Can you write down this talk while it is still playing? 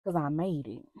Because I made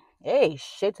it. Hey,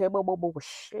 shit,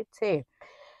 shit.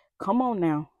 Come on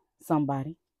now,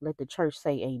 somebody. Let the church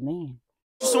say amen.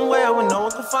 Somewhere where no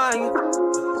one can find you.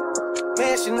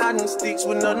 Mansion out in sticks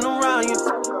with nothing around you.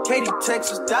 Katy,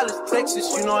 Texas, Dallas,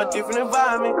 Texas, you know a different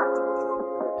environment.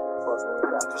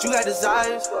 You got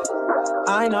desires.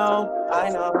 I know.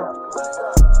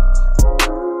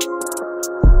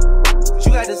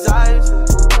 You got desires.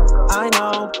 I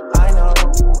know.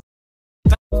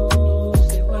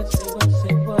 Say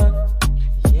what?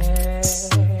 Yeah.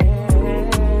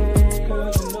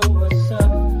 Girl, you know what's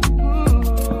up.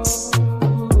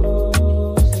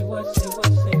 Say what?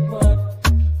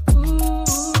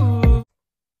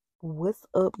 What's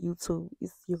up, YouTube?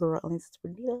 It's your girl,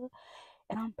 Anita,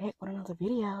 and I'm back with another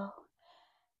video.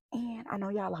 And I know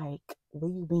y'all like,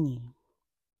 where you been?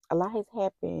 A lot has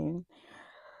happened.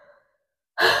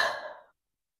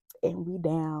 And we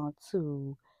down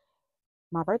to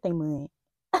my birthday month.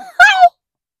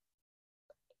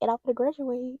 And I'm gonna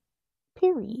graduate.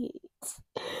 Period.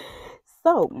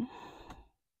 So,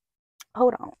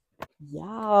 hold on.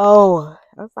 Yo,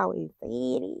 I'm so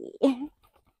excited.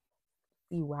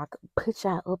 See where I can put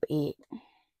y'all up at.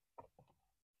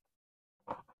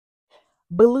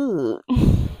 But look,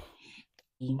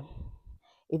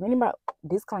 if anybody,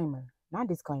 not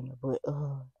disclaimer, but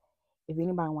if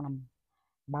anybody want to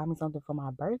buy me something for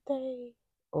my birthday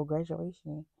or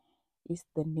graduation, it's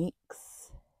the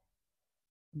NYX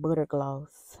butter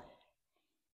gloss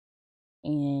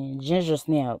and ginger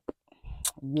snap.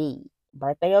 Yeah,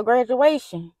 birthday or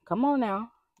graduation. Come on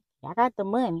now, y'all got the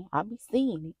money. I be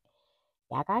seeing it.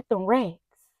 Y'all got them racks.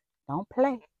 Don't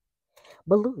play.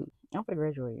 But look, I'm for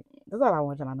graduate. That's all I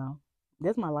want y'all to know.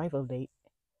 That's my life update.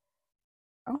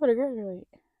 I'm for graduate.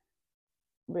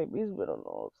 Baby, it's been a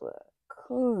long time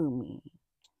coming.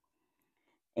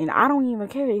 And I don't even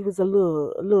care if it's a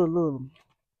little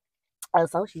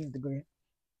associate's degree.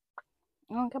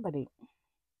 I don't care about it.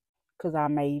 Because I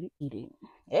made it. Eat it.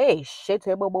 Hey, shit.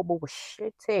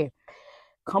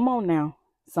 Come on now,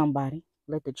 somebody.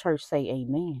 Let the church say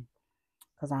amen.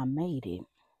 Because I made it.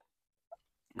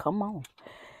 Come on.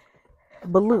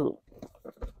 But look,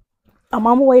 I'm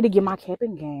on my way to get my cap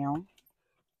and gown.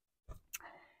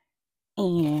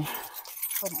 And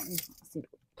hold on,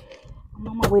 I'm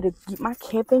on my way to get my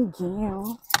cap and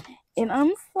gown. And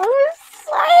I'm so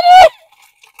excited.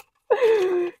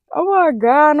 Oh my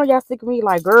God, I know y'all sick of me.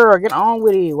 Like, girl, get on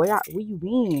with it. Where you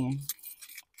been?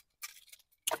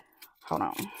 Hold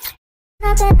on.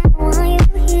 I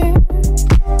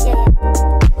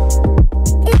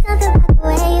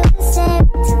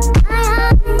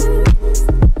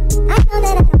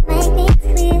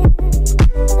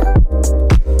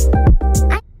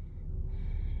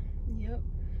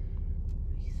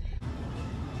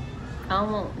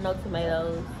don't want no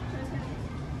tomatoes,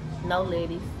 no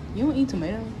lettuce. You don't eat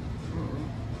tomatoes?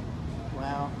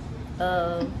 Wow.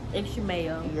 Extra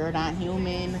mayo. You're not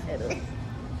human.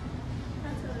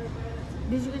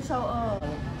 Did you get your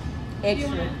extra?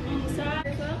 You want side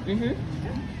as well? You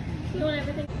want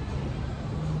everything?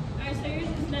 Alright, so yours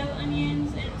is no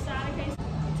onions and side case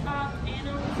top and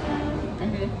on the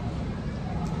side.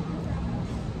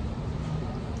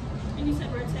 And you said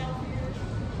rotel for yours?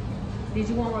 Did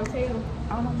you want rotel?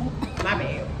 I don't know. My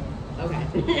bad. Okay.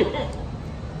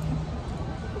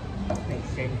 Make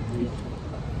sure you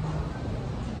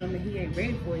do. He ain't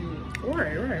ready for you.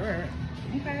 Right.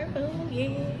 Okay, cool, yeah.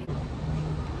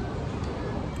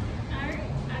 Alright,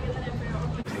 I'll get that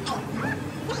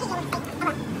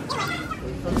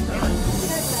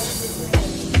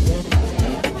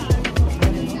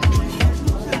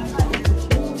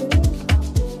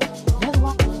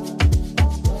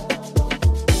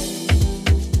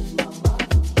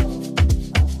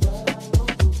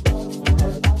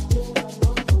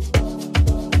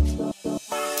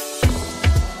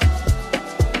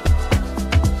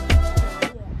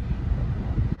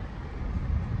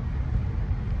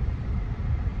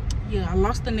Yeah, I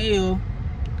lost the nail.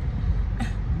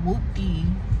 Whoopty.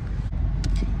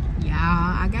 Yeah,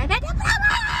 I got that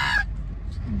diploma.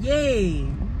 Yay.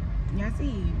 Y'all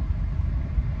see?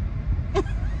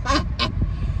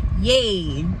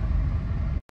 Yay.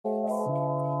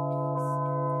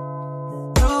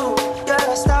 You, you're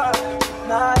a star,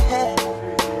 my head.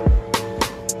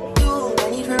 You, I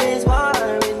need to raise war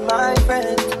with my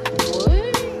friends.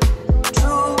 What?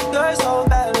 True, you're so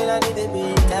bad, and I need to be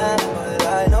down, but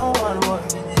I don't want more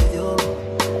with you.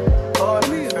 Or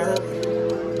my friend.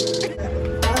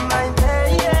 You're my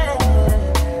lady.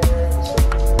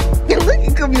 Look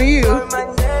at come to you. You're my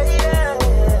lady.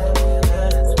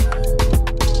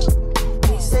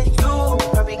 He said you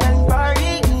probably can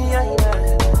party, yeah.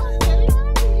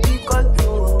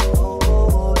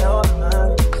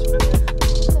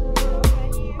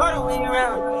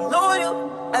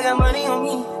 money on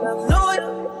me, I'm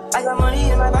loyal. I got money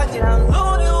in my pocket, I'm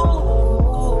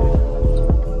loyal.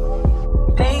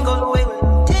 Pain goes away when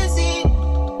I'm dizzy.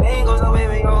 Pain goes away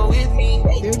when you're with me.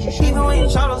 Even when you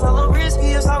try to sell a risky,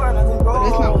 it's all right, I can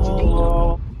go.